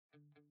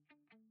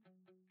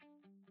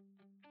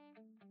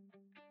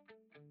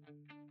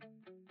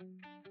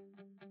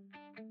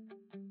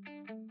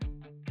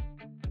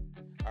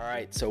All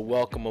right, so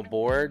welcome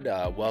aboard.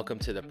 Welcome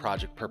to the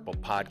Project Purple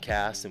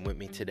podcast. And with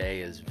me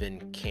today is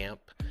Vin Camp,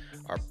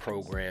 our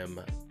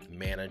program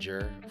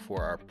manager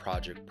for our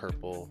Project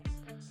Purple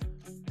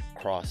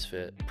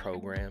CrossFit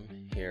program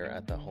here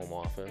at the home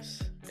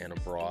office and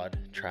abroad,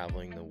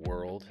 traveling the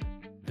world,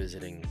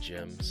 visiting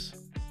gyms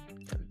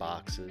and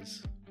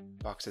boxes.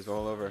 Boxes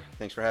all over.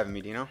 Thanks for having me,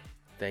 Dino.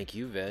 Thank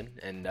you, Vin.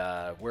 And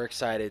we're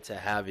excited to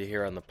have you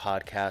here on the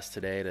podcast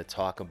today to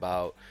talk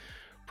about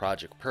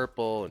Project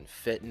Purple and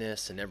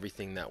fitness and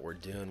everything that we're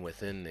doing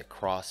within the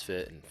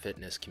CrossFit and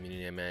fitness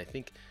community. I mean, I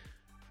think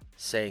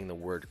saying the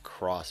word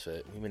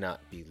CrossFit, we may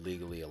not be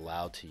legally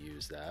allowed to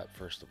use that,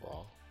 first of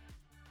all.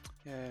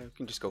 Yeah, we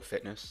can just go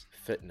fitness.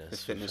 Fitness. The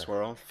fitness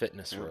world.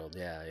 Fitness world,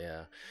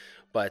 yeah.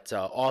 But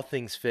all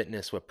things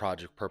fitness with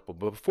Project Purple.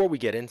 But before we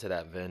get into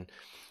that, Vin,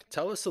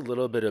 tell us a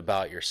little bit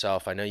about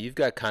yourself. I know you've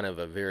got kind of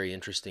a very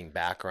interesting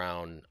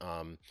background,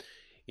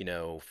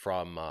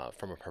 from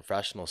a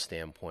professional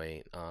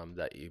standpoint,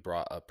 that you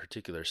brought a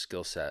particular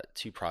skill set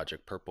to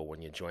Project Purple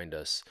when you joined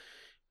us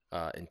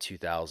in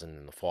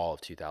the fall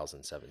of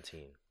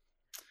 2017.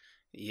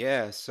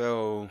 Yeah,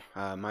 so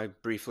my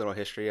brief little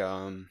history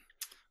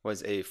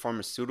was a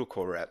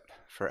pharmaceutical rep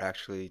for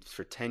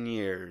 10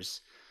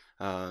 years.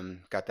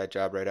 Got that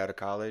job right out of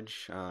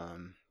college.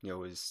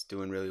 Was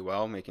doing really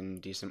well, making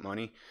decent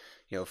money.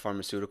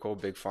 Pharmaceutical,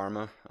 big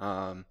pharma.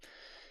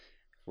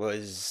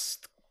 Was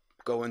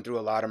going through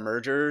a lot of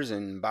mergers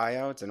and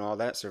buyouts and all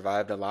that,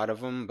 survived a lot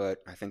of them,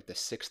 but I think the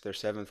sixth or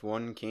seventh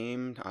one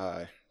came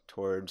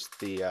towards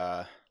the,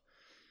 I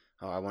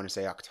want to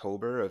say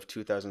October of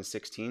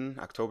 2016,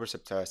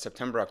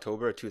 September,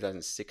 October of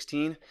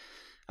 2016,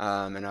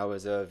 and I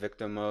was a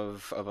victim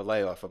of a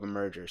layoff, of a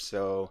merger.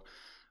 So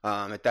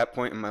at that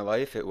point in my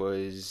life, it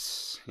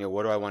was,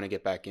 what do I want to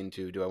get back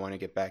into? Do I want to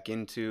get back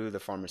into the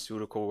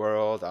pharmaceutical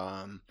world?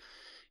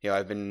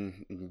 I've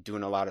been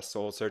doing a lot of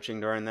soul searching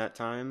during that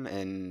time,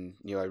 and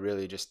I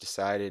really just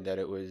decided that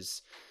it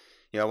was,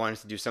 I wanted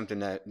to do something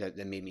that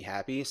made me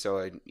happy. So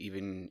I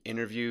even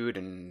interviewed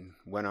and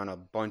went on a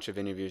bunch of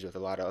interviews with a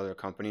lot of other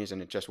companies,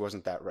 and it just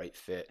wasn't that right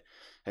fit.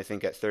 I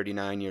think at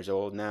 39 years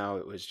old now,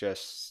 it was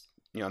just,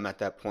 I'm at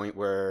that point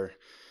where,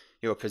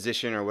 a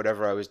position or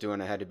whatever I was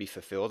doing, I had to be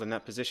fulfilled in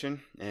that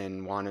position,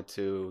 and wanted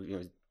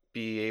to,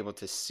 be able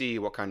to see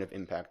what kind of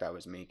impact I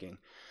was making.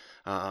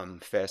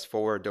 Fast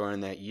forward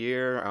during that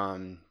year,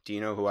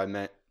 Dino, who I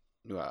met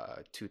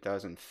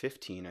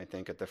 2015, I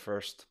think, at the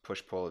first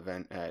push-pull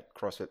event at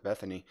CrossFit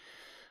Bethany,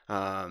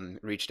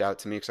 reached out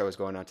to me because I was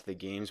going out to the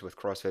games with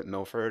CrossFit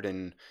Milford,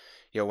 and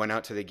went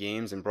out to the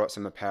games and brought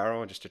some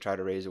apparel just to try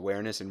to raise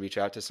awareness and reach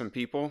out to some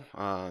people.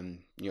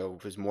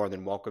 Was more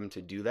than welcome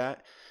to do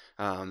that.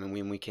 And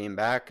when we came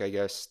back, I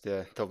guess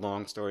the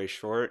long story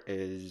short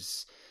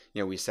is,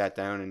 we sat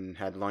down and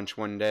had lunch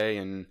one day,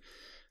 and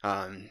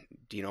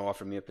Dino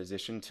offered me a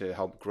position to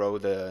help grow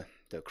the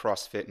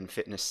CrossFit and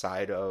fitness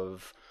side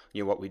of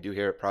what we do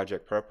here at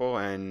Project Purple,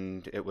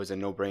 and it was a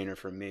no-brainer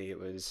for me. It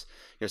was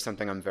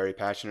something I'm very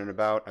passionate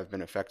about. I've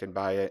been affected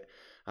by it,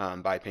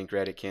 by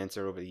pancreatic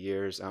cancer over the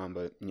years,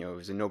 but it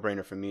was a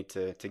no-brainer for me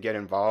to get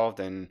involved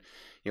and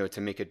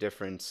to make a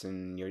difference,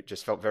 and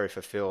just felt very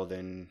fulfilled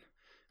in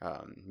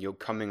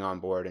coming on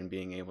board and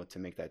being able to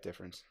make that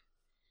difference.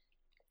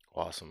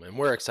 Awesome. And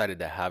we're excited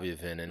to have you,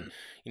 Vin. And,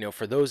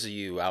 for those of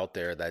you out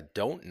there that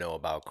don't know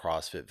about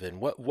CrossFit,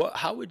 Vin,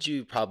 how would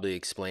you probably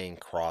explain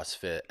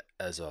CrossFit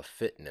as a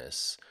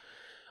fitness,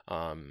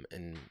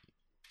 in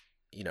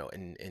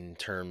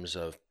terms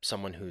of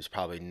someone who's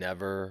probably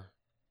never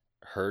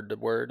heard the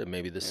word, and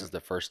maybe this is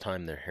the first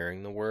time they're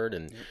hearing the word.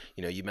 And,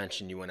 you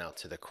mentioned you went out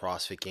to the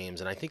CrossFit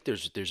Games, and I think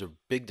there's a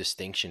big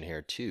distinction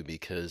here too,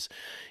 because,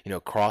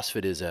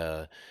 CrossFit is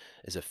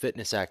a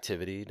fitness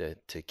activity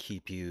to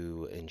keep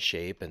you in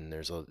shape, and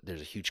there's a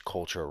huge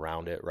culture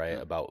around it, right?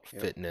 About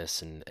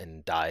fitness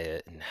and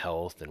diet and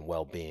health and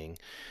well-being.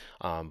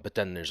 But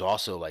then there's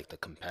also like the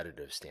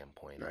competitive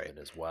standpoint of it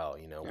as well,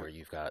 where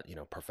you've got,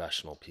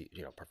 professional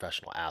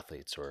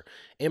athletes or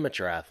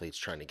amateur athletes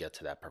trying to get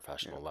to that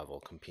professional level,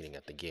 competing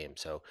at the game.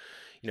 So,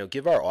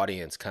 give our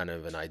audience kind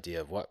of an idea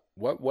of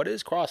what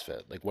is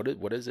CrossFit? Like,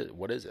 what is it?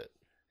 What is it?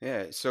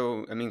 Yeah,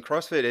 so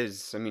CrossFit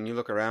is, you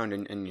look around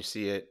and you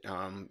see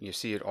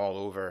it all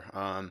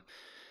over.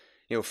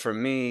 For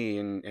me,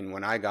 and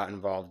when I got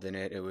involved in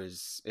it,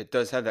 it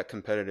does have that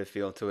competitive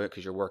feel to it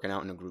because you're working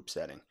out in a group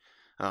setting.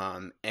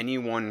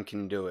 Anyone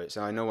can do it.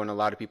 So I know when a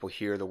lot of people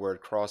hear the word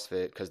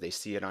CrossFit because they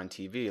see it on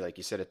TV, like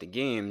you said at the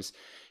games,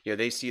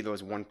 they see that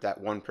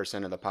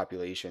 1% of the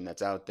population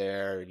that's out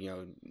there,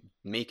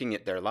 making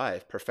it their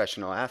life,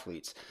 professional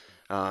athletes.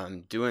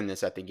 Doing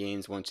this at the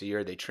games once a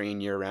year. They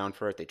train year round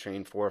for it. They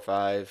train 4 or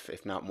 5,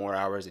 if not more,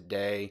 hours a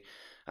day.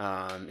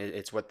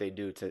 It's what they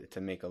do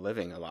to make a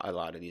living, a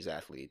lot of these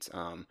athletes.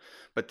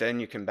 But then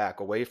you can back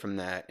away from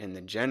that, and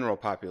the general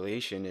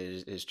population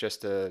is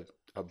just a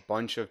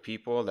bunch of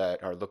people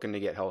that are looking to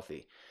get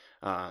healthy.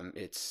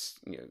 It's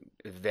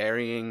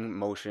varying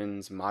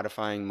motions,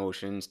 modifying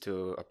motions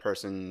to a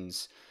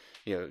person's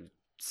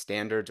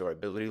standards or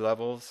ability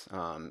levels,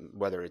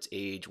 whether it's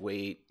age,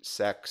 weight,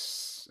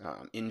 sex,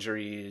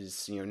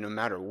 injuries, no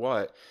matter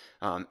what,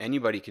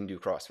 anybody can do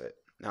CrossFit.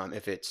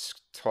 If it's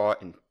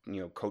taught and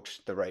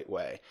coached the right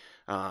way.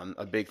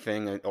 A big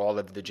thing at all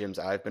of the gyms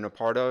I've been a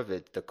part of,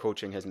 the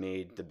coaching has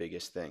made the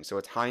biggest thing. So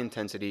it's high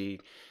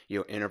intensity,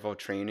 interval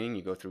training.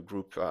 You go through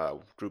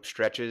group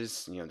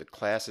stretches. The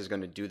class is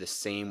going to do the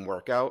same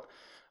workout,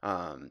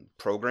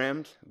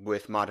 programmed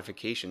with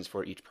modifications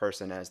for each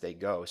person as they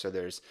go. So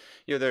there's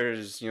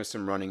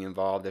some running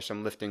involved. There's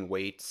some lifting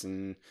weights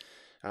and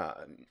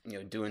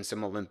doing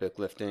some Olympic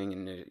lifting,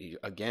 and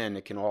again,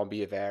 it can all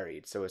be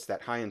varied. So it's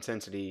that high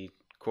intensity,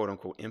 quote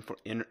unquote,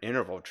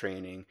 interval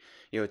training,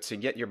 to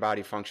get your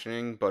body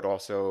functioning, but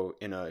also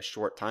in a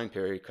short time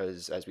period,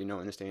 because as we know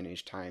in this day and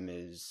age, time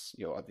is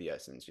of the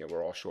essence.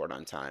 We're all short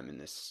on time in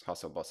this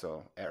hustle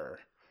bustle era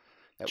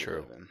that we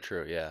live in.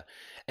 True, yeah.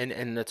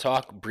 And to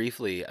talk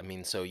briefly, I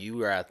mean, so you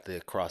were at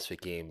the CrossFit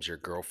Games. Your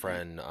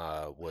girlfriend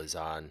was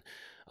on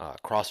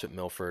CrossFit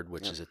Milford,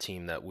 which is a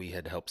team that we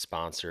had helped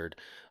sponsored.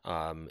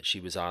 She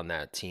was on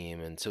that team,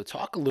 and so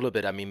talk a little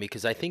bit. I mean,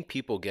 because I think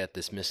people get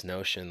this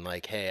misnotion,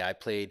 like, hey,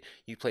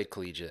 you played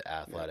collegiate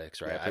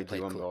athletics, right? Yeah, I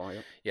played ball.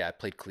 Yeah, I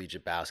played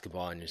collegiate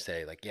basketball, and you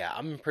say like, yeah,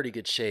 I'm in pretty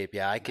good shape.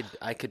 Yeah, I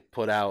could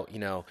put out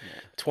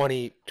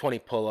 20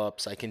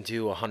 pull-ups. I can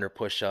do 100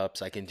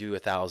 push-ups. I can do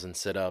 1,000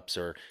 sit-ups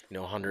or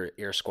 100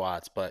 air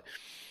squats, but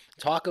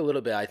talk a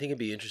little bit. I think it'd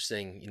be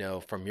interesting,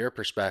 from your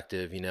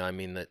perspective, I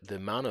mean, the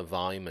amount of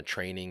volume of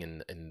training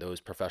and those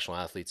professional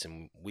athletes,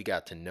 and we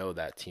got to know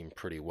that team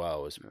pretty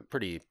well. It was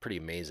pretty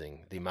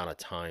amazing, the amount of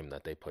time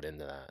that they put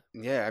into that.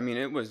 Yeah, I mean,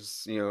 it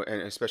was,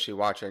 and especially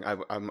watching,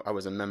 I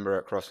was a member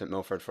at CrossFit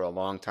Milford for a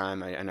long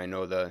time, and I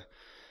know the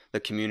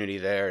community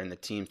there and the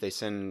teams. They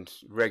send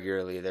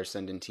regularly, they're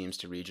sending teams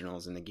to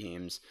regionals and the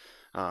games.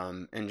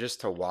 And just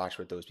to watch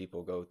what those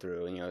people go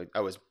through. I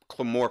was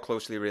more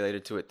closely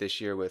related to it this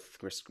year with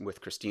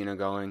Christina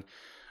going.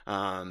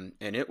 And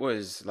it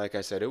was, like I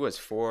said, it was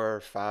 4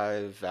 or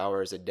 5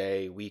 hours a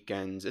day,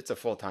 weekends. It's a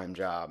full-time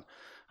job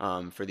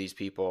for these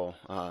people,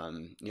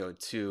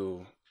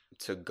 to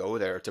go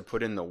there, to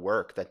put in the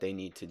work that they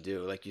need to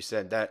do. Like you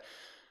said, that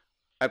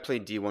I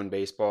played D1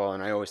 baseball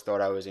and I always thought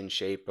I was in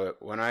shape,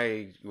 but when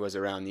I was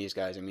around these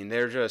guys, I mean,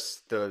 they're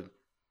just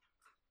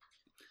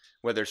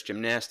whether it's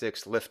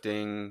gymnastics,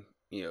 lifting,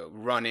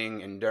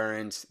 running,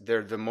 endurance,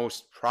 they're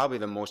probably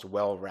the most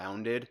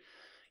well-rounded,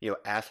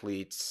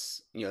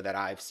 athletes, that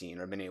I've seen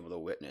or been able to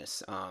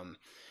witness.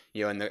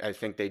 And I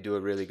think they do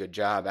a really good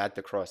job at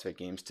the CrossFit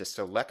Games to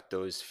select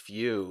those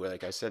few,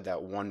 like I said, that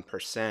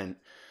 1%,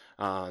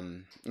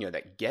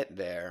 that get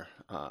there,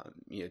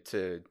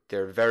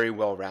 they're very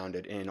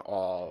well-rounded in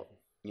all,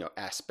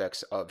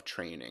 aspects of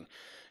training.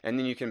 And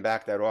then you can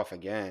back that off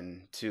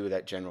again to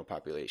that general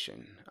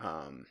population.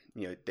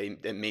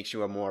 It makes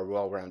you a more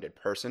well-rounded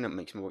person. It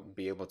makes you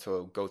be able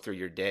to go through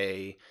your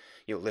day,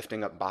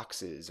 lifting up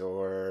boxes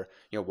or,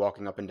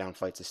 walking up and down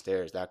flights of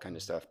stairs, that kind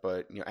of stuff.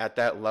 But, at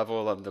that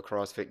level of the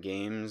CrossFit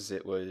Games,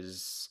 it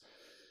was,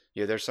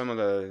 there's some of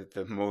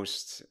the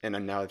most,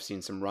 and now I've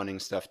seen some running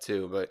stuff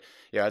too, but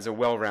as a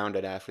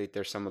well-rounded athlete,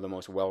 there's some of the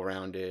most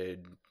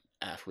well-rounded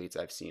athletes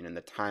I've seen, and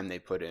the time they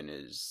put in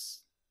is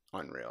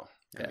unreal.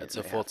 Yeah, it's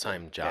a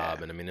full-time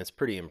job, and I mean, it's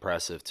pretty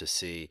impressive to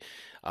see.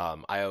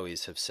 I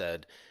always have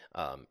said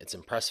it's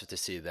impressive to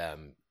see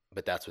them,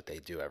 but that's what they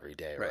do every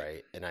day,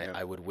 right? And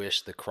I would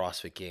wish the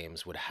CrossFit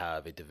Games would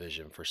have a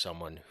division for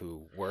someone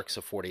who works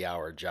a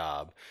 40-hour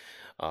job,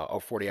 or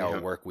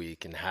 40-hour work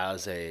week, and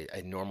has a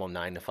normal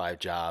 9 to 5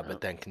 job, but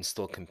then can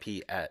still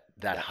compete at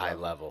that high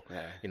level.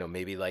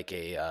 Maybe like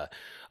a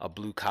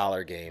blue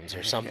collar games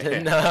or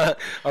something,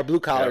 or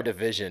blue collar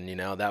division.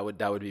 That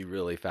would be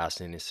really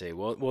fascinating to see.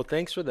 Well,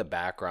 thanks for the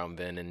background,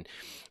 Vin, and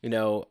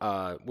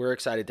we're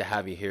excited to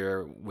have you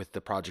here with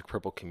the Project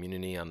Purple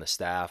community on the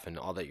staff and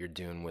all that you're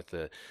doing with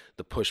the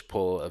push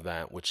pull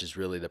event, which is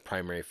really the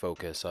primary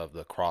focus of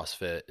the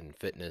CrossFit and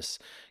fitness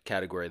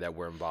category that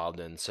we're involved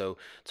in. So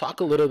talk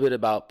a little bit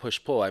about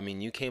push pull. I mean,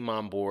 you came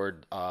on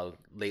board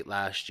late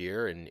last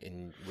year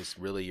and was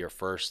really your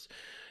first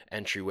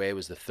entryway. It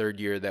was the third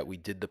year that we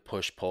did the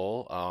push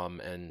pull,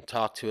 and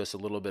talk to us a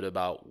little bit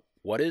about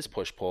what is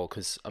push pull,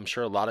 because I'm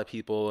sure a lot of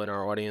people in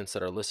our audience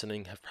that are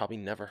listening have probably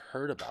never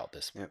heard about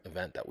this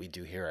event that we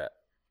do here at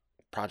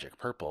Project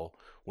Purple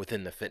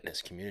within the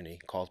fitness community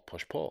called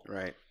push pull.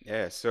 Right.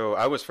 Yeah. So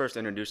I was first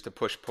introduced to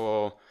push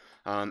pull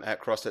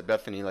at CrossFit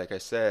Bethany, like I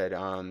said,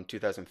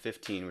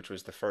 2015, which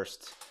was the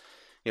first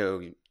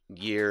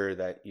year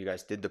that you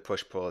guys did the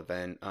push pull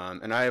event.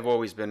 And I have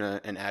always been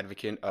an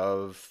advocate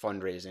of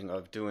fundraising,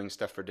 of doing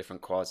stuff for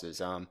different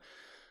causes.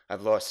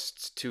 I've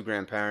lost 2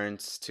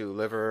 grandparents to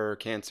liver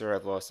cancer.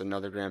 I've lost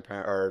another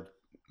grandparent, or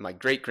my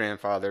great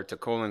grandfather, to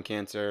colon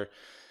cancer,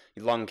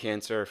 lung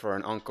cancer for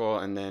an uncle,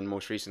 and then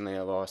most recently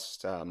I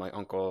lost my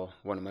uncle,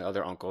 one of my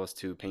other uncles,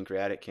 to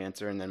pancreatic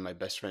cancer, and then my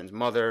best friend's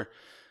mother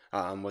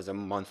was a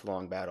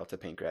month-long battle to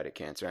pancreatic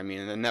cancer. I mean,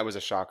 and that was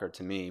a shocker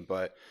to me,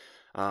 but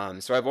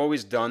so I've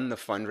always done the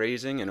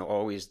fundraising and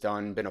always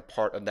been a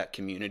part of that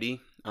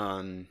community.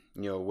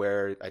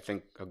 Where I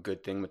think a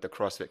good thing with the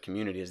CrossFit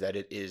community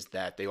is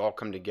that they all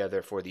come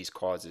together for these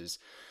causes,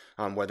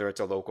 whether it's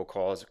a local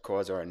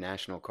cause or a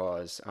national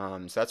cause.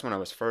 So that's when I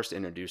was first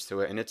introduced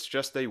to it, and it's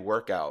just a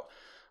workout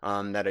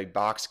that a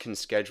box can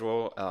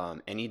schedule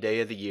any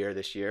day of the year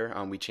this year.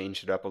 We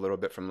changed it up a little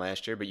bit from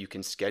last year, but you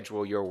can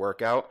schedule your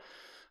workout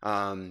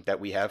that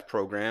we have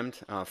programmed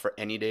for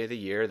any day of the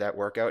year. That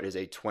workout is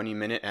a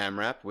 20-minute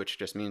AMRAP, which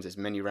just means as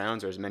many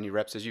rounds or as many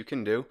reps as you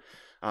can do.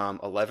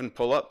 11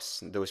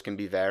 pull-ups, those can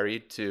be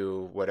varied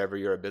to whatever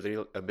your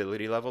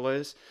ability level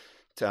is.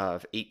 To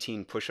have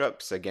 18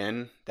 push-ups,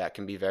 again, that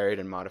can be varied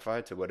and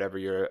modified to whatever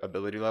your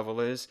ability level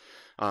is.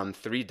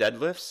 3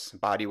 deadlifts,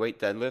 body weight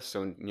deadlifts,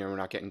 so we're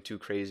not getting too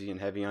crazy and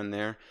heavy on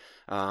there.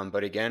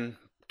 But again,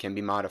 can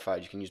be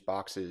modified. You can use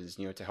boxes,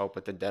 to help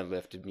with the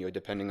deadlift,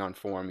 depending on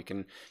form. You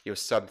can,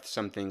 sub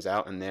some things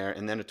out in there,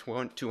 and then a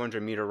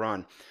 200-meter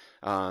run.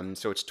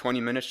 So it's 20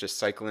 minutes just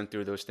cycling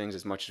through those things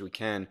as much as we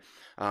can.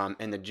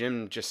 And the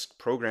gym just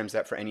programs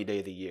that for any day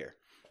of the year.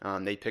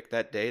 They pick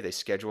that day, they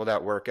schedule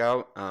that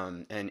workout,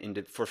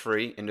 and for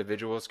free,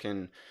 individuals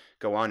can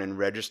go on and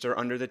register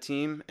under the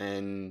team,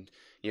 and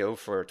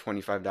for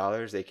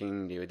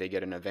 $25 they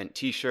get an event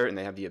T-shirt, and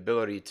they have the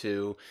ability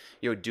to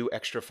do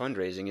extra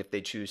fundraising if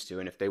they choose to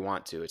and if they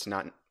want to. It's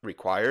not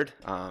required.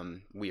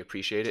 We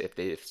appreciate it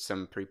if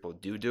some people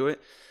do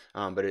it,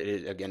 but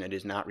it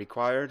is not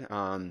required.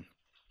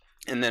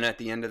 And then at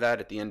the end of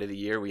the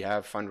year, we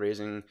have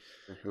fundraising.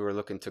 We were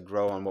looking to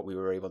grow on what we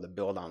were able to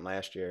build on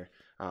last year,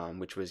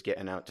 which was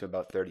getting out to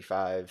about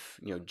 35,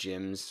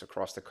 gyms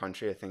across the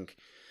country. I think,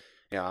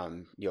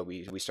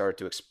 we started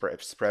to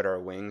spread our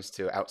wings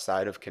to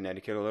outside of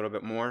Connecticut a little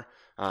bit more.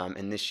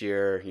 And this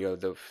year,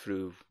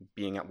 through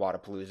being at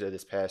Wodapalooza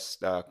this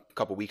past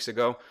couple weeks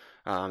ago,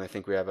 I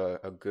think we have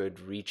a good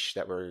reach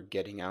that we're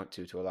getting out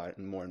to a lot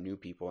more new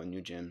people and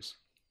new gyms.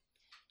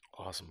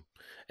 Awesome.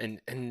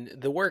 And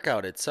the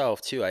workout itself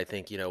too, I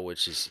think,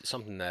 which is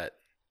something that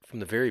from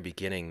the very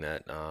beginning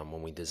that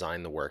when we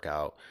designed the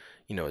workout,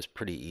 is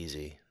pretty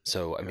easy.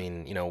 So, I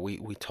mean,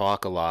 we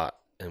talk a lot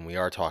and we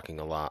are talking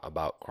a lot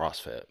about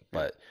CrossFit,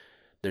 but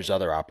there's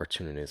other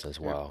opportunities as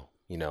well,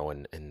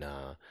 and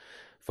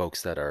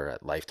folks that are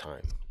at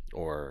Lifetime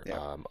or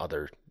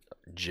other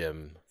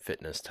gym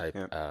fitness type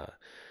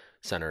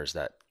centers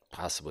that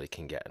possibly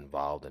can get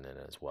involved in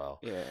it as well.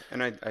 Yeah,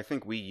 and I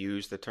think we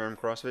use the term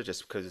CrossFit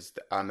just because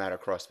I'm at a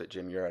CrossFit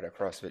gym, you're at a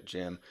CrossFit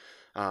gym.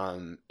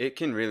 It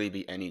can really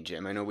be any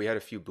gym. I know we had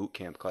a few boot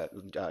camp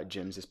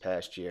gyms this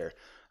past year.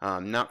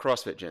 Not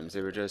CrossFit gyms.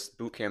 They were just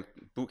boot camp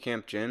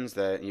gyms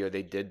that,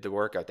 they did the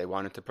workout. They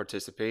wanted to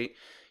participate.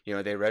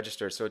 They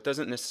registered. So it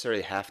doesn't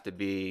necessarily have to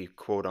be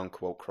quote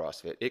unquote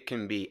CrossFit. It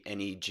can be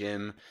any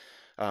gym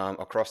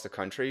across the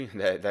country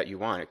that you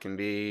want. It can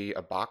be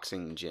a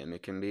boxing gym.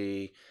 It can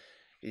be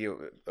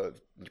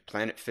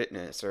Planet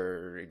Fitness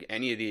or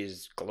any of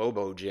these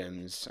Globo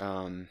gyms,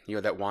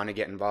 that want to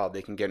get involved.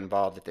 They can get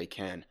involved if they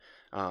can.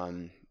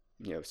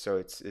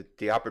 So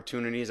the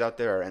opportunities out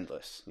there are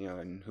endless,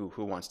 and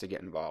who wants to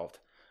get involved.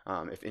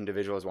 If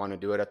individuals want to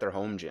do it at their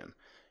home gym,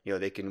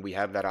 we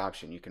have that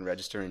option. You can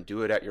register and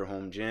do it at your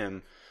home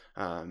gym.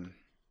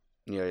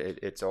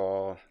 It's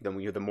all,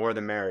 the more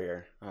the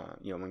merrier,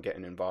 when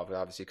getting involved,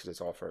 obviously, because it's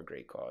all for a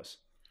great cause.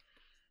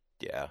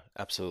 Yeah,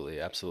 absolutely.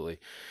 Absolutely.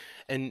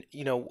 And,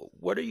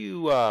 what are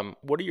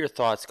your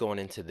thoughts going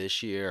into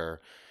this year,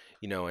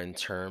 in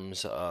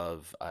terms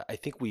of, I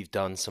think we've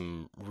done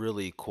some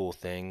really cool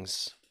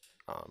things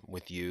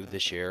with you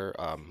this year,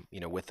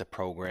 with the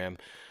program.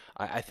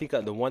 I think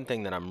the one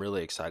thing that I'm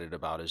really excited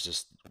about is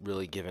just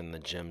really giving the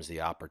gyms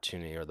the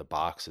opportunity, or the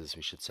boxes,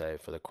 we should say,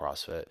 for the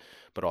CrossFit,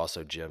 but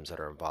also gyms that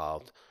are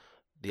involved,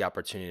 the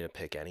opportunity to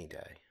pick any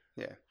day.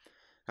 Yeah.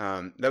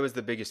 That was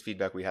the biggest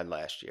feedback we had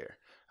last year.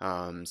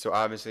 So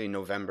obviously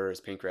November is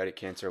Pancreatic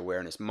Cancer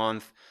Awareness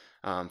Month.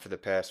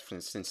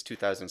 Since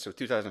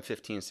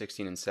 2015,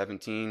 16, and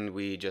 17,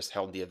 we just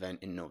held the event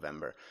in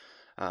November,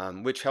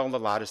 which held a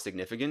lot of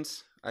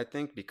significance, I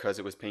think, because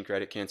it was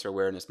Pancreatic Cancer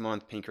Awareness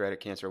Month.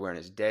 Pancreatic Cancer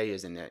Awareness Day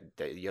is in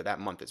that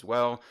month as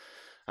well.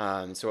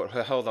 So it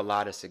held a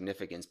lot of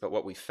significance. But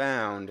what we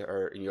found,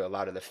 or a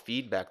lot of the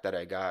feedback that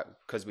I got,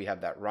 because we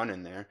have that run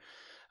in there,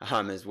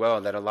 as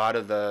well, that a lot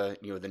of the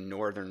the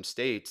northern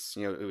states,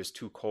 it was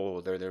too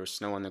cold, or there was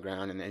snow on the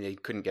ground, and they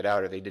couldn't get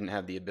out, or they didn't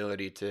have the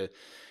ability to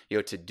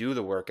to do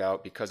the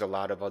workout, because a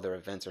lot of other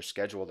events are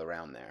scheduled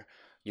around there,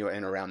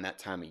 and around that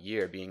time of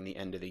year, being the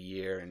end of the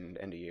year and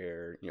end of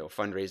year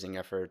fundraising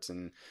efforts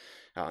and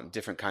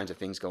different kinds of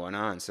things going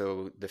on.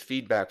 So the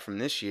feedback from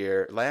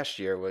last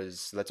year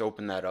was, let's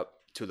open that up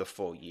to the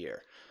full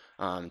year.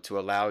 To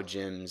allow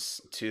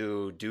gyms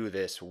to do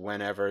this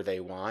whenever they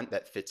want,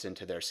 that fits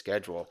into their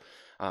schedule.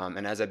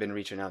 And as I've been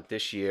reaching out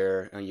this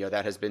year,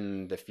 that has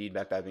been the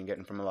feedback that I've been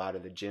getting from a lot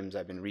of the gyms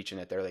I've been reaching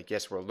at. They're like,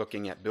 yes, we're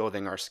looking at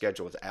building our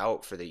schedules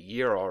out for the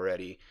year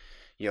already.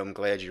 I'm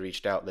glad you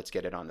reached out. Let's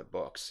get it on the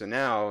books. So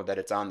now that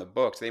it's on the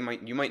books, you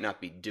might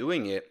not be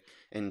doing it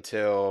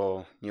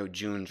until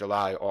June,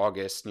 July,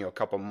 August, a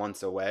couple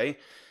months away.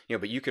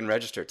 but you can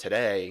register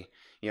today,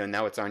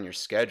 now it's on your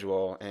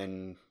schedule.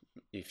 And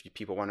if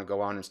people want to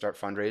go on and start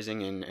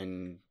fundraising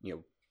and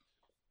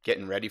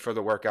getting ready for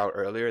the workout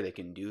earlier, they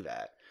can do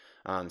that.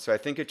 So I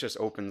think it just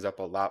opens up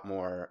a lot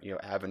more,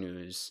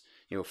 avenues,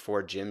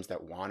 for gyms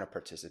that want to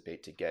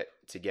participate to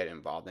get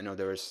involved. I know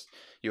there was,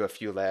 a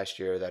few last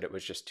year that it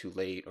was just too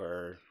late,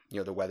 or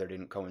the weather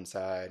didn't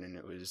coincide, and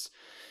it was,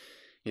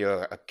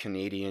 a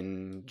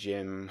Canadian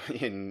gym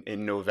in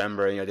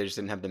November. They just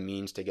didn't have the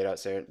means to get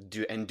out there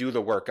do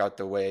the workout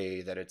the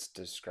way that it's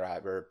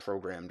described or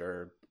programmed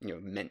or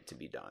meant to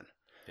be done.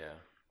 Yeah.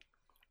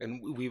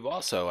 And we've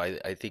also,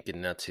 I think,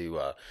 in that too,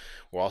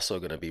 we're also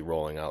going to be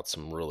rolling out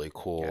some really Yeah.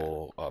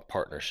 cool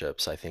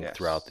partnerships, I think,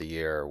 throughout Yes. the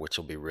year, which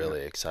will be Yeah.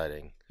 really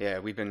exciting. Yeah,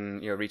 we've been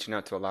reaching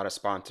out to a lot of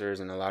sponsors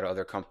and a lot of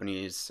other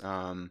companies,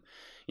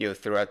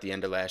 throughout the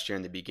end of last year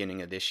and the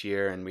beginning of this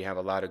year, and we have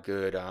a lot of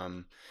good,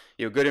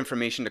 good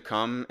information to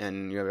come,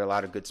 and you have a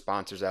lot of good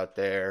sponsors out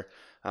there,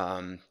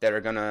 that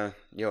are gonna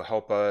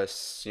help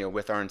us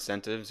with our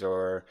incentives,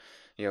 or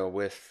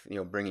with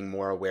bringing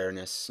more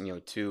awareness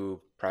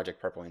to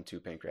Project Purple and to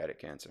pancreatic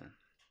cancer.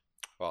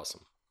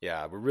 Awesome.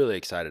 Yeah, we're really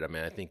excited. I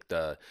mean, I think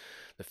the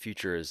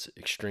future is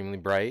extremely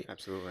bright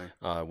Absolutely.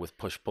 with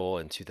Push Pull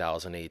in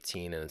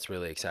 2018, and it's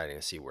really exciting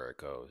to see where it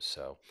goes.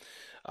 So,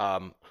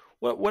 um,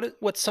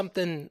 what's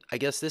something? I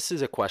guess this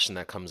is a question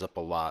that comes up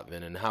a lot,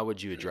 Vin. And how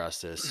would you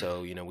address this?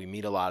 So, we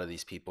meet a lot of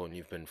these people, and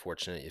you've been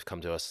fortunate. You've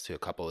come to us to a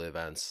couple of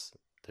events,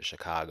 to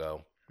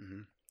Chicago,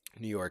 Hmm.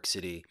 New York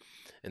City,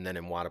 and then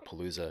in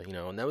Wadapalooza,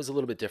 and that was a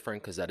little bit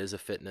different because that is a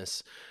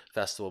fitness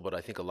festival. But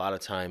I think a lot of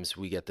times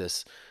we get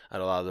this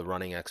at a lot of the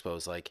running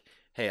expos, like,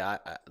 hey,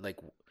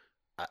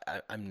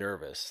 I'm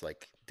nervous,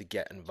 like, to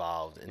get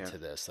involved Yeah. into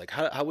this. Like,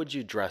 how would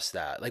you address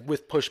that? Like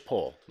with push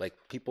pull, like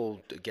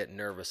people get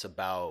nervous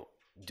about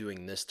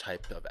doing this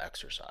type of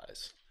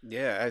exercise.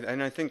 Yeah,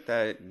 and I think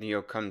that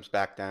comes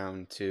back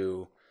down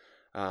to,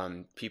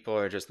 people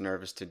are just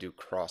nervous to do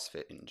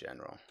CrossFit in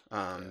general,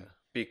 Yeah.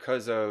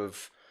 because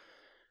of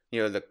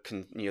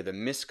the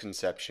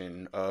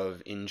misconception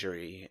of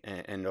injury,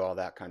 and all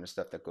that kind of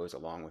stuff that goes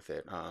along with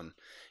it.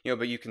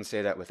 But you can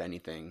say that with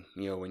anything.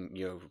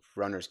 When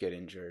runners get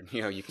injured,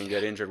 you can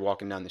get injured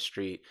walking down the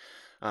street.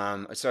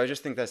 So I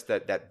just think that's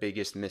that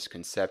biggest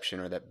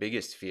misconception, or that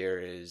biggest fear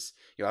is,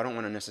 I don't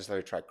want to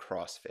necessarily try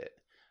CrossFit.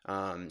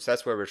 So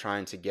that's where we're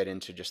trying to get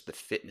into just the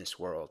fitness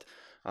world.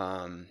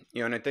 And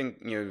I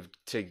think,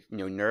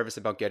 nervous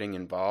about getting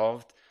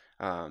involved.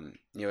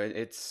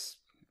 It's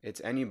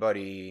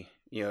anybody.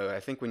 I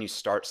think when you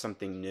start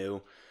something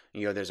new,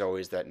 there's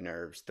always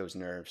those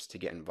nerves to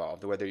get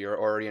involved. Whether you're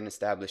already an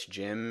established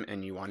gym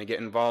and you want to get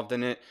involved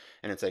in it,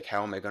 and it's like,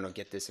 how am I going to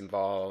get this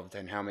involved,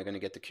 and how am I going to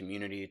get the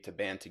community to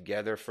band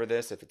together for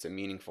this, if it's a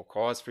meaningful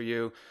cause for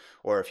you,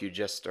 or if you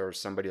just are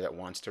somebody that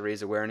wants to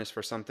raise awareness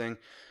for something.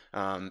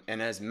 And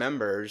as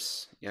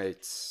members,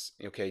 it's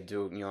okay.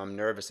 I'm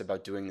nervous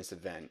about doing this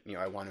event.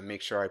 I want to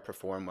make sure I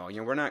perform well.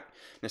 We're not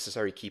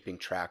necessarily keeping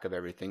track of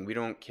everything. We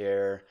don't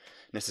care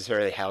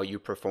necessarily how you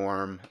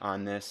perform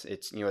on this.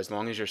 It's, as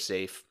long as you're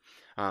safe.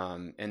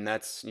 And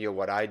that's,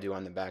 what I do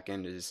on the back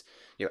end is,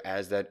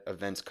 as that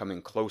event's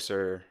coming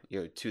closer,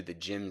 to the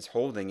gyms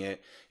holding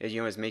it,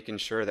 is making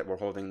sure that we're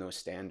holding those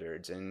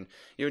standards. And,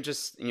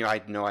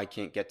 I know I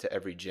can't get to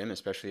every gym,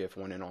 especially if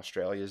one in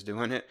Australia is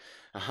doing it.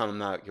 I'm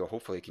not,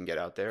 hopefully can get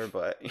out there,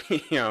 but,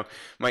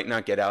 might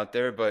not get out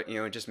there, but,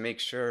 just make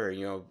sure,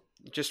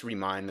 just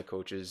remind the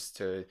coaches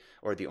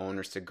or the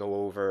owners to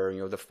go over,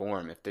 the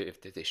form. If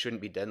they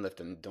shouldn't be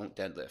deadlifting, don't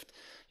deadlift.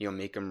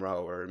 Make them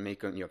row, or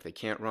make them, if they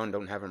can't run,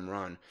 don't have them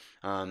run.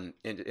 And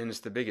it's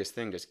the biggest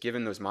thing, just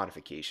giving those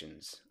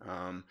modifications.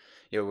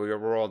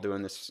 We're all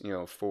doing this,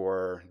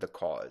 for the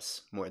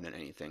cause more than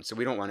anything. So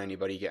we don't want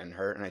anybody getting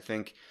hurt. And I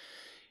think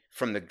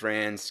from the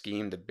grand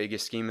scheme, the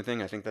biggest scheme of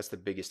thing, I think that's the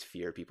biggest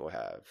fear people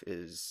have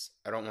is,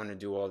 I don't want to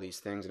do all these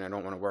things, and I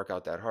don't want to work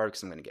out that hard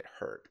because I'm going to get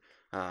hurt.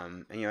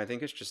 And I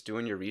think it's just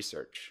doing your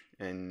research,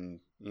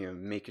 and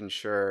making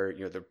sure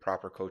the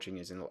proper coaching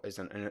is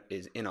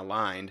in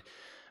aligned,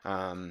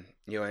 and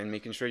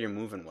making sure you're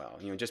moving well.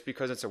 Just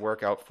because it's a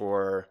workout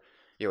for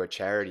a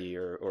charity,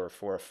 or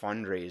for a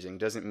fundraising,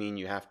 doesn't mean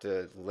you have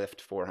to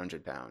lift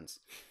 400 pounds.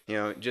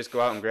 Just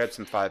go out and grab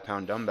some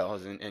 5-pound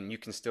dumbbells, and you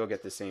can still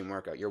get the same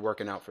workout. You're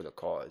working out for the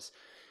cause.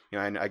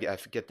 And I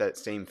get that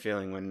same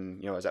feeling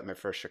when I was at my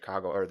first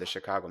the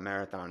Chicago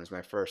Marathon was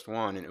my first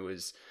one, and it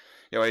was,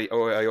 I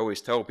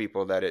always tell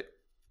people that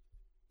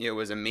it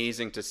was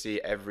amazing to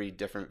see every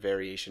different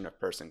variation of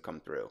person come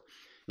through.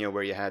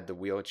 Where you had the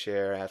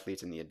wheelchair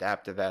athletes and the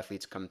adaptive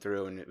athletes come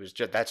through, and it was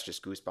that's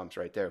just goosebumps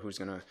right there. Who's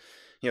gonna,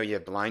 you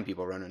have blind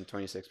people running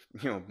 26,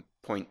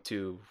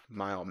 0.2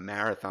 mile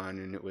marathon,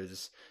 and it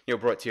was,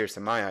 brought tears to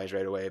my eyes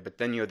right away. But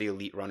then the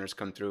elite runners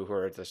come through who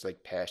are just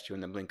like past you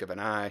in the blink of an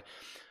eye.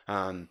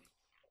 And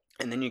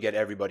then you get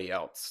everybody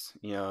else.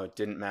 It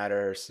didn't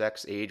matter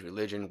sex, age,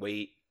 religion,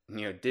 weight,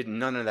 did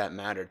none of that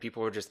mattered.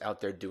 People were just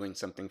out there doing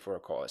something for a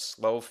cause.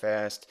 Slow,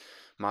 fast,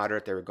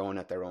 moderate. They were going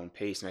at their own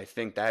pace, and I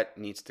think that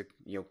needs to,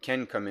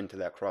 can come into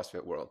that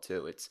CrossFit world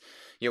too. It's,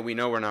 we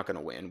know we're not going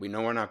to win. We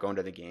know we're not going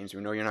to the games.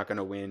 We know you're not going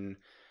to win,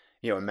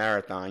 a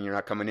marathon. You're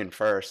not coming in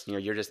first.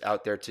 You're just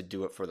out there to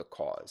do it for the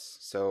cause.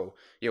 So,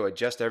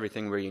 adjust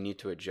everything where you need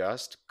to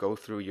adjust. Go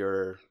through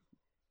your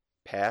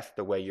path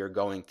the way you're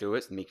going through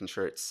it, making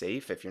sure it's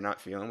safe. If you're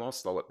not feeling well,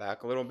 slow it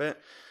back a little bit,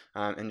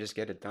 and just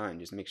get it done.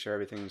 Just make sure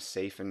everything's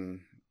safe,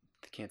 and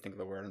I can't think of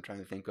the word I'm trying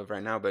to think of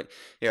right now, but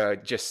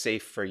just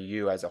safe for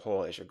you as a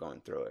whole as you're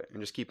going through it.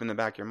 And just keep in the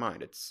back of your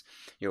mind, it's,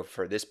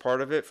 for this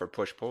part of it, for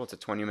push-pull, it's a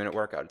 20-minute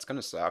workout. It's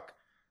going to suck.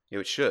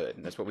 It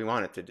should. That's what we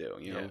want it to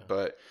do,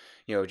 but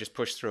just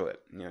push through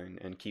it,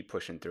 and keep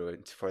pushing through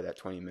it for that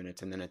 20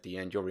 minutes. And then at the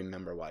end, you'll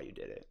remember why you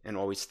did it, and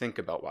always think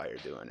about why you're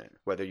doing it,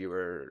 whether you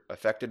were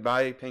affected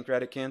by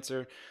pancreatic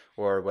cancer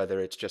or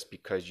whether it's just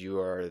because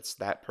it's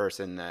that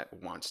person that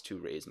wants to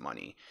raise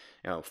money,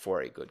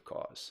 for a good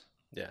cause.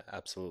 Yeah,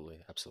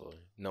 absolutely. Absolutely.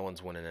 No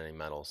one's winning any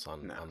medals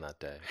on that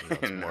day.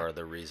 It's more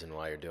the reason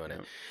why you're doing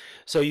it.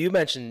 So you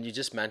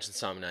just mentioned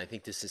something, and I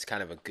think this is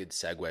kind of a good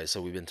segue.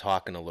 So we've been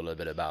talking a little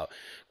bit about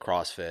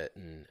CrossFit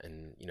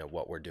and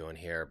what we're doing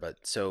here.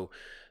 But so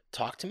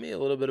talk to me a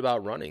little bit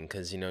about running,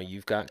 because,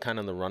 you've got kind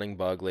of the running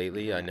bug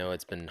lately. I know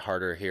it's been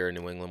harder here in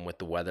New England with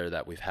the weather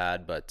that we've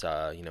had, but,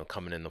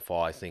 coming in the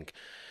fall, I think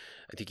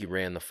you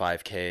ran the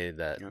 5K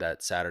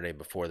that Saturday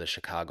before the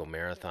Chicago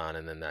Marathon,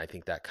 and then I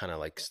think that kind of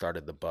like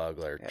started the bug,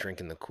 or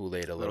drinking the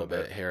Kool-Aid a little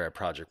bit here at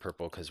Project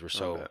Purple, because we're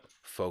so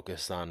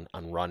focused on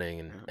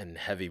running and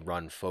heavy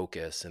run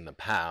focus in the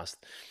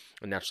past.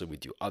 And naturally, we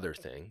do other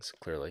things,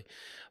 clearly.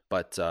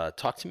 But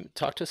talk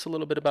to us a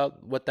little bit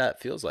about what that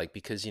feels like,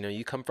 because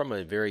you come from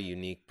a very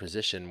unique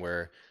position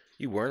where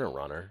you weren't a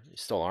runner, you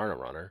still aren't a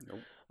runner. Nope.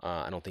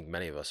 I don't think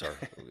many of us are.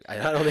 I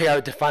don't think I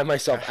would define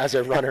myself as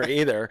a runner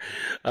either.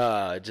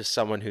 Just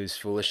someone who's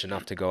foolish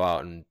enough to go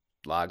out and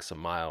log some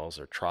miles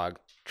or trog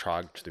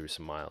through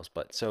some miles.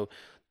 But so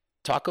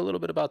talk a little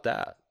bit about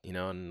that,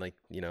 and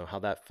how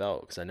that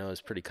felt, because I know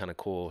it's pretty kind of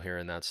cool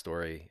hearing that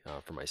story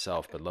for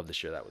myself, but love to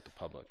share that with the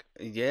public.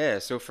 Yeah.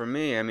 So for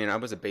me, I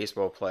was a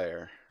baseball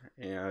player,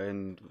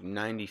 in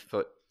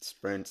 90-foot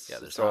sprints. Yeah,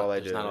 that's all I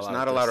do. There's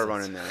not a lot of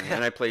running there.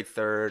 And I played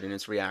third, and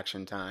it's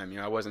reaction time.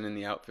 I wasn't in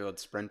the outfield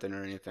sprinting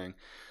or anything.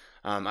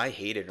 I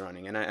hated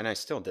running, and I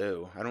still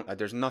do.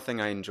 There's nothing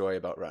I enjoy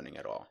about running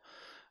at all.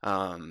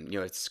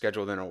 It's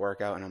scheduled in a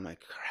workout, and I'm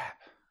like,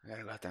 crap, I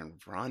gotta go out there and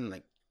run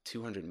like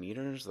 200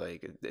 meters.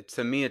 Like,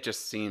 to me, it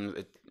just seems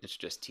it's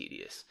just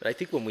tedious. But I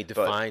think when we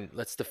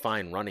let's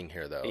define running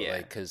here, though. Yeah.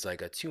 Because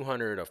like a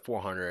 200, a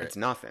 400, it's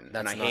nothing.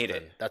 That's I hate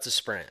it. That's a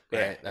sprint, right?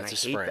 Yeah, that's a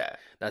sprint. That.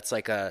 That's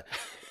like a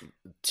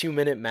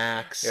 2-minute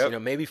max.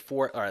 Yep. Maybe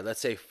 4. All right, let's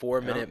say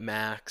 4-minute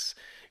max.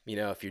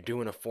 If you're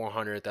doing a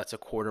 400, that's a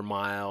quarter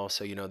mile.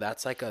 So,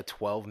 that's like a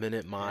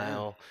 12-minute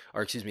mile,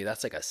 or excuse me,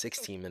 that's like a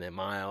 16-minute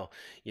mile.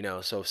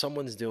 So if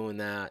someone's doing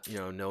that,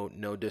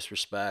 no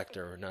disrespect,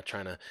 or not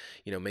trying to,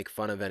 make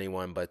fun of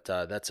anyone, but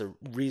that's a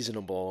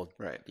reasonable,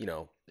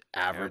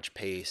 average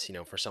pace,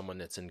 for someone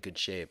that's in good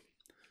shape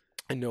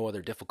and no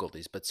other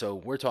difficulties. But so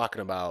we're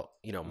talking about,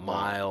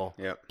 mile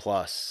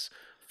plus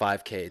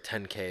 5K,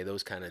 10K,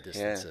 those kind of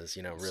distances,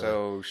 really.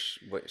 So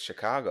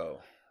Chicago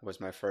was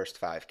my first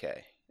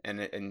 5K. And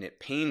it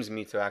pains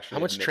me to actually. How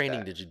much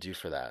training did you do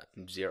for that?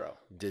 Zero.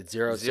 Did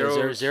zero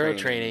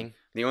training.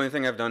 The only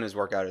thing I've done is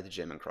work out at the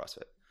gym and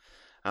CrossFit.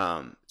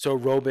 So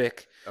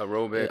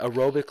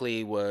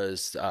aerobically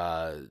was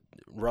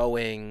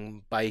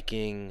rowing,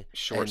 biking,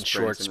 short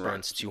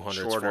sprints, 200s,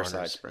 shorter 400s.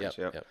 Side sprints.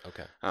 Yep.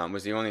 Okay.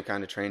 Was the only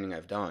kind of training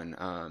I've done.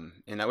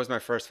 And that was my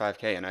first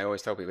 5K. And I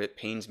always tell people, it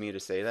pains me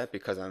to say that,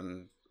 because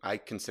I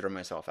consider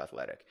myself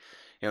athletic.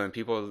 And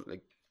people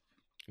like.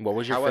 What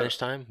was your finish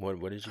time? What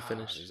did you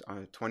finish?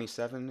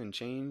 27 and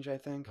change, I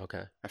think.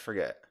 Okay. I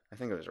forget. I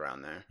think it was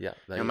around there. Yeah.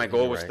 My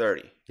goal was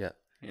 30. Yeah.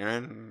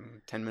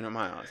 10-minute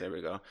miles. There we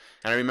go.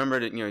 And I remember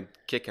that,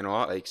 kicking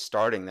off, like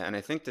starting that. And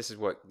I think this is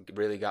what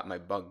really got my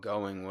bug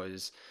going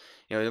was,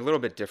 a little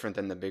bit different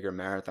than the bigger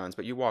marathons,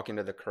 but you walk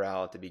into the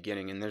corral at the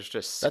beginning and there's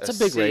just That's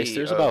a big race.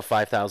 There's about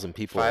 5,000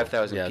 people.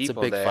 5,000 people. Yeah, it's a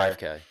big there.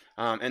 5K.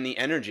 And the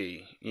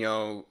energy,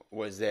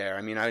 was there.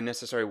 I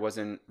necessarily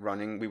wasn't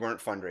running. We weren't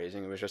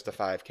fundraising. It was just a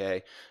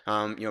 5K.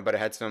 But I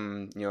had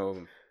some,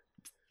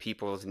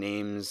 people's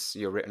names,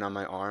 written on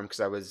my arm,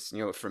 because I was,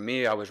 for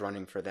me, I was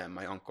running for them.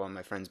 My uncle and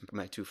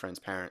my two friends'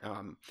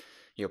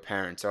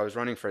 parents. So I was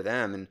running for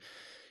them. And,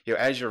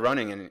 as you're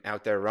running and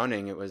out there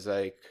running, it was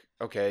like,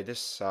 okay, this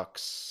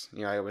sucks.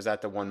 I was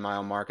at the 1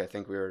 mile mark. I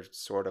think we were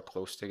sort of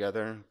close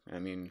together.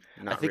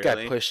 Not think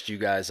really. I pushed you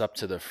guys up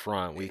to the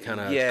front. We kind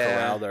of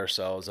corralled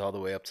ourselves all the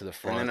way up to the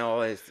front. And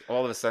then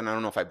all of a sudden, I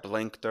don't know if I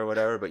blinked or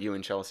whatever, but you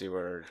and Chelsea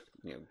were,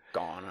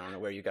 gone. I don't know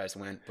where you guys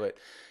went, but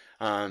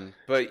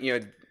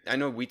I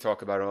know we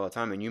talk about it all the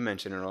time, and you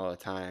mention it all the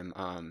time.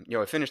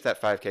 I finished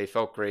that 5K,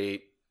 felt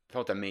great,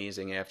 felt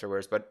amazing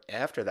afterwards. But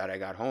after that, I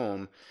got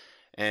home.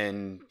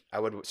 And I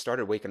would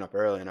started waking up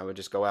early, and I would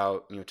just go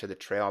out, to the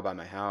trail by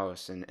my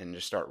house and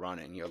just start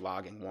running,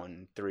 logging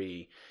 1,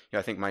 3.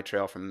 I think my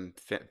trail from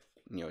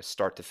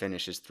start to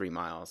finish is 3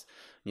 miles,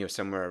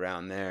 somewhere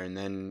around there. And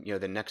then,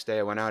 the next day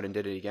I went out and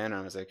did it again.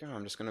 And I was like, oh,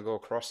 I'm just gonna go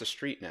across the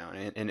street now, and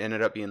it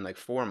ended up being like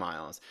 4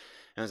 miles.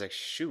 And I was like,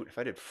 shoot, if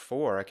I did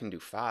 4, I can do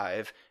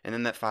 5. And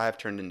then that 5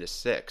 turned into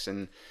 6.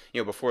 And,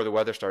 before the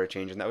weather started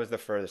changing, that was the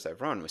furthest I've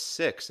run, was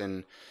 6.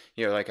 And,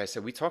 like I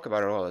said, we talk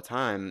about it all the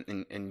time,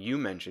 and you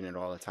mention it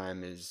all the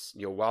time, is,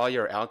 while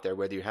you're out there,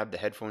 whether you have the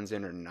headphones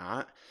in or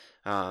not,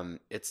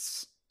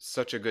 it's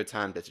such a good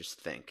time to just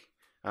think.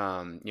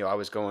 I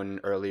was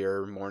going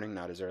earlier morning,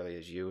 not as early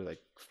as you,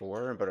 like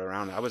 4, but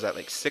around, I was at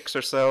like 6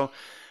 or so.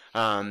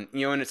 And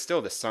it's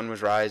still, the sun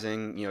was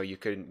rising. You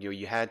could,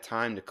 you had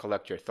time to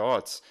collect your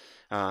thoughts,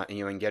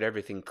 and get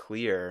everything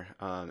clear.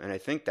 And I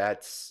think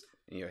that's,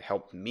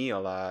 helped me a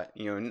lot.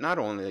 Not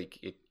only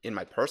like in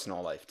my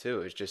personal life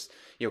too. It's just,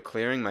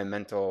 clearing my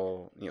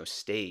mental,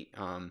 state.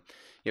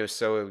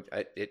 So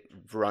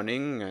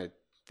running.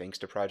 Thanks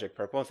to Project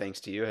Purple, thanks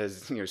to you,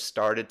 has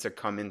started to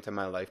come into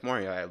my life more.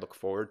 I look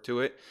forward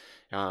to it,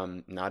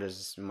 not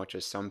as much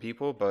as some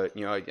people, but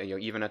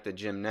even at the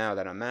gym now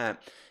that I'm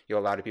at, a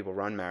lot of people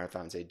run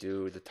marathons. They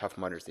do the Tough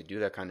Mudders, they do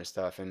that kind of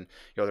stuff, and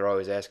they're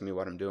always asking me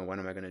what I'm doing, when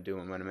am I going to do,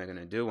 and when am I going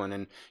to do one,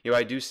 and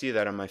I do see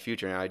that in my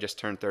future. Now I just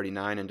turned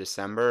 39 in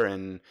December,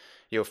 and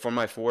for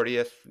my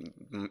 40th,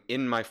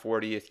 in my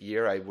 40th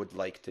year, I would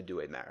like to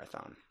do a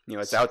marathon.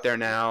 It's out there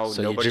now.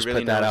 So nobody you just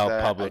really put that knows out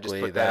that. publicly.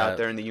 I just put that out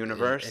there in the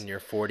universe. In your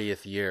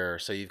 40th year,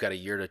 so you've got a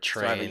year to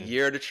train. So I have a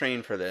year to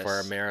train for this. For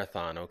a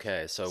marathon,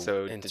 okay.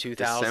 So in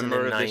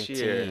December of this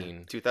year,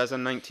 2019,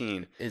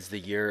 2019 is the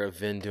year of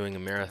Vin doing a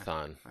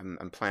marathon.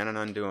 I'm planning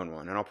on doing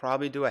one, and I'll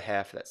probably do a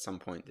half at some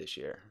point this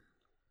year.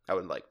 I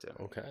would like to.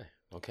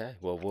 Okay.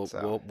 Well,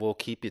 we'll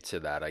keep you to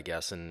that, I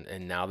guess.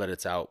 And now that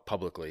it's out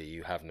publicly,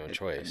 you have no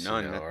choice,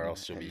 or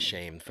else you'll be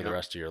shamed for the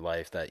rest of your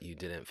life that you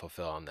didn't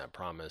fulfill on that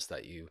promise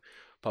that you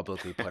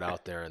publicly put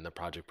out there in the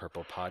Project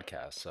Purple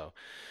podcast. So,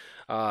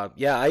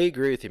 yeah, I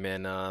agree with you,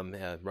 man.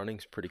 Yeah,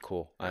 running's pretty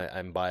cool.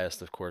 I'm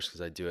biased, of course,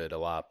 because I do it a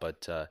lot,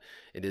 but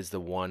it is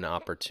the one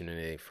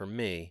opportunity for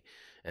me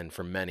and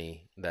for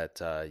many that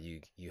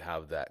you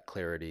have that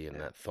clarity and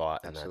that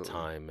thought and that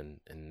time,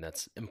 and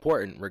that's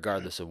important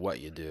regardless of what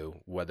you do,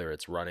 whether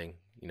it's running.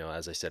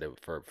 As I said,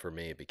 for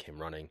me it became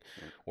running,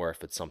 or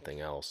if it's something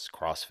else,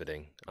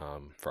 CrossFitting,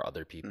 for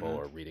other people,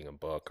 or reading a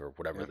book, or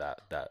whatever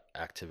that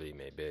activity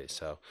may be.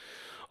 So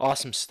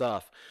awesome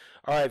stuff.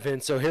 All right,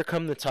 Vince, so here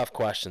come the tough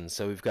questions.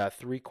 So we've got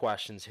 3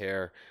 questions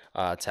here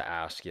to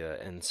ask you.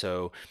 And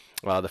so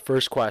the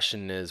first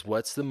question is,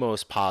 what's the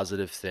most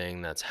positive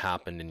thing that's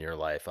happened in your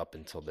life up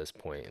until this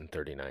point in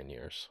 39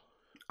 years?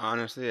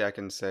 Honestly, I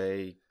can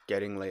say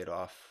getting laid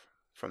off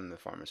from the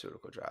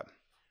pharmaceutical job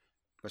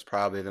was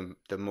probably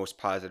the most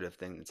positive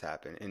thing that's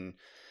happened. And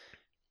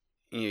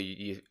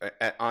you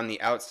on the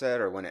outset,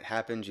 or when it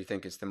happens, you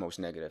think it's the most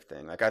negative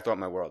thing. Like, I thought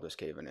my world was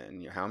caving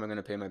in. How am I going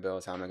to pay my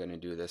bills? How am I going to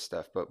do this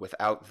stuff? But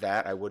without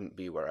that, I wouldn't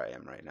be where I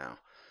am right now.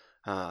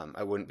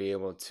 I wouldn't be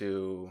able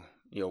to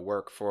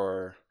work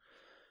for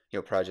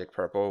Project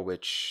Purple,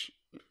 which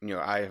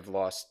I have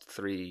lost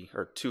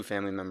 2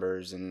 family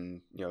members,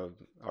 and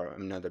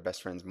another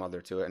best friend's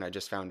mother to it. And I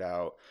just found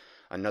out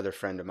another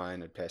friend of mine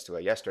had passed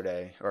away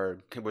yesterday, or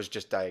was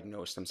just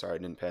diagnosed. I'm sorry,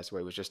 didn't pass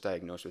away. Was just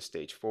diagnosed with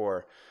stage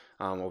 4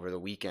 over the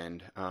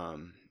weekend.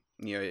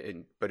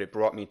 But it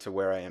brought me to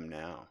where I am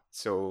now.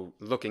 So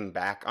looking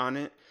back on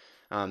it,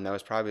 that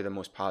was probably the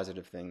most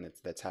positive thing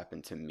that's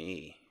happened to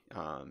me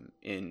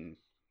in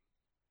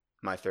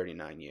my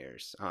 39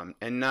 years,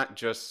 and not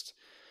just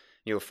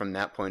from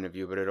that point of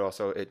view, but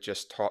it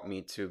just taught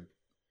me to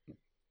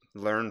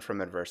learn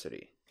from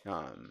adversity.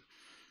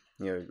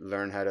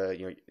 Learn how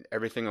to,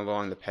 everything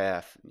along the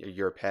path,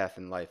 your path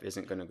in life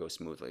isn't going to go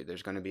smoothly.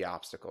 There's going to be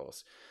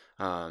obstacles.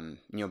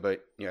 But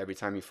every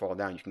time you fall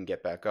down, you can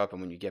get back up.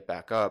 And when you get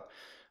back up,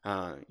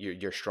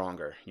 you're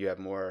stronger. You have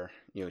more,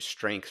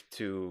 strength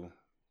to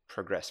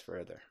progress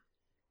further.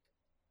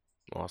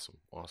 Awesome.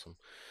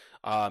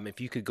 If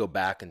you could go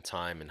back in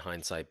time, in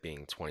hindsight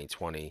being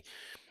 2020,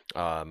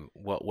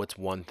 what's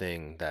one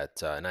thing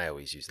that, and I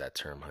always use that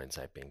term,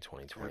 hindsight being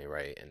 2020,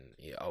 right? And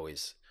you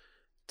always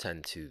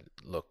tend to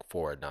look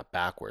forward, not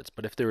backwards.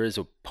 But if there is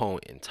a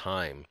point in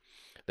time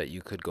that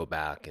you could go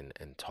back and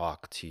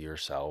talk to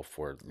yourself,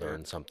 or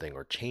learn something,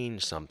 or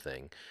change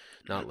something,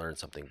 not learn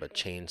something, but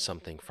change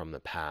something from the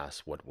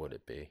past, what would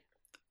it be?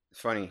 It's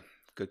funny.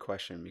 Good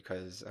question,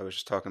 because I was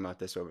just talking about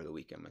this over the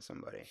weekend with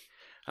somebody.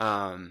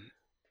 And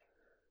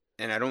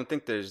I don't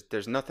think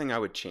there's nothing I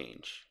would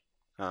change.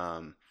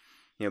 But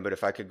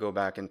if I could go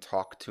back and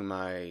talk to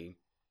my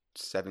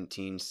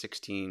 17,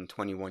 16,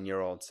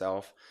 21-year-old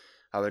self,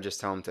 I would just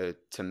tell him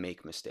to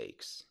make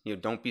mistakes.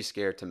 Don't be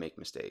scared to make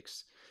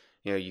mistakes.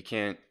 You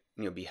can't,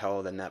 be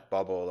held in that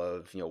bubble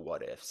of,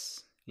 what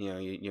ifs. You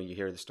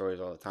hear the stories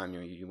all the time.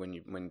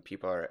 When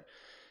people are,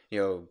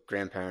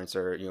 grandparents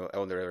or,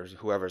 elder, or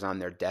whoever's on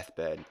their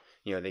deathbed,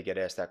 they get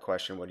asked that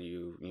question, what do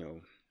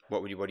you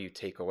what do you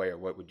take away, or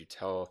what would you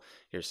tell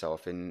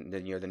yourself? And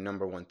then, the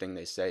number one thing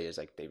they say is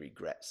like they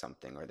regret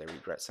something, or they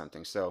regret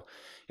something. So,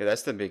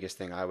 that's the biggest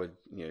thing I would,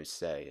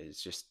 say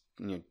is just,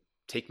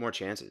 take more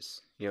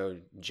chances,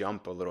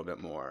 jump a little bit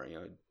more,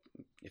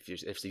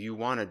 if you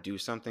want to do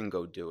something,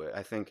 go do it.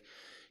 I think,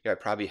 I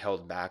probably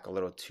held back a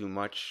little too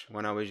much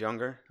when I was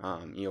younger,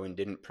 and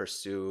didn't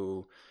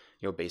pursue,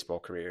 baseball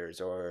careers,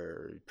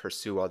 or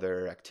pursue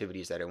other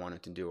activities that I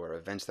wanted to do, or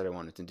events that I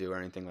wanted to do, or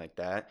anything like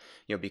that,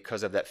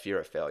 because of that fear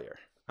of failure.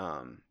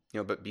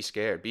 But be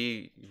scared.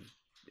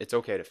 It's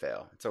okay to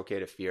fail. It's okay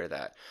to fear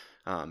that.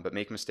 But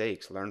make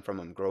mistakes, learn from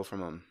them, grow from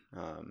them.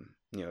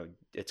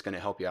 It's going to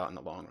help you out in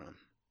the long run.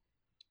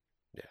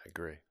 Yeah, I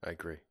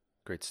agree.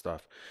 Great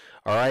stuff.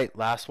 All right,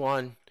 last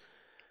one.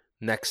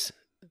 Next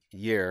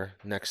year,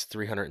 next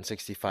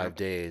 365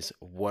 days,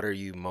 what are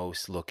you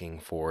most looking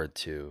forward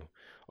to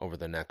over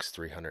the next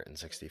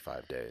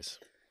 365 days?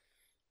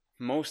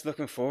 Most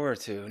looking forward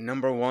to,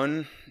 number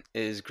one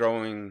is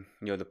growing,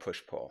 the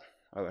push-pull,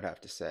 I would have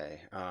to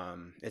say.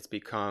 It's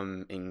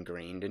become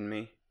ingrained in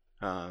me.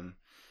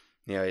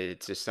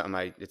 It's just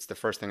something it's the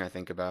first thing I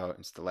think about.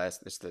 It's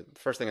the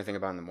first thing I think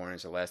about in the morning.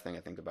 It's the last thing I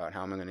think about.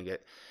 How am I going to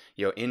get,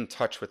 in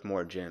touch with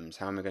more gyms?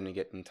 How am I going to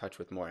get in touch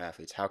with more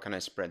athletes? How can I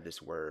spread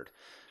this word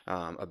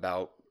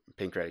about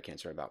pancreatic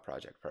cancer, about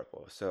Project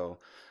Purple? So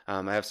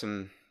I have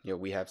some,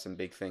 we have some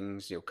big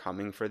things,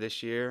 coming for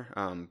this year.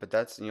 But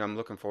that's, I'm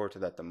looking forward to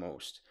that the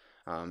most.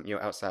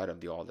 Outside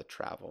of all the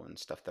travel and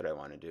stuff that I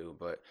want to do,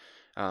 but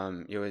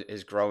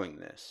is growing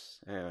this.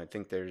 I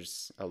think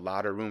there's a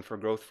lot of room for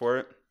growth for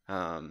it.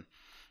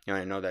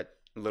 I know that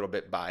a little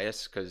bit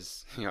biased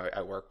because,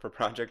 I work for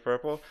Project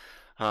Purple,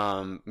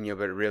 but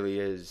it really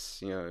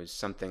is,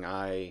 something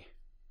I,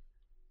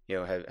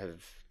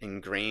 have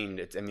ingrained.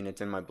 It's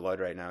in my blood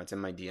right now. It's in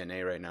my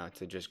DNA right now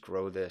to just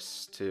grow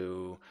this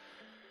to,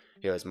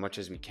 as much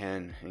as we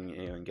can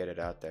and get it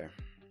out there.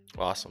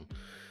 Awesome.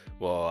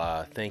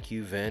 Well, thank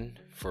you, Vin,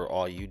 for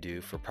all you do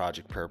for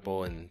Project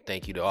Purple, and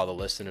thank you to all the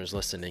listeners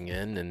listening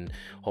in, and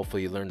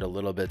hopefully you learned a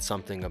little bit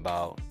something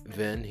about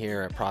Vin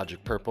here at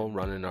Project Purple,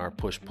 running our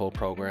push-pull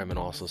program, and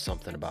also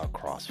something about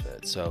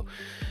CrossFit. So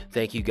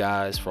thank you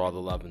guys for all the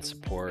love and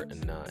support,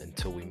 and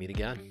until we meet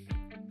again.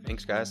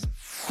 Thanks, guys.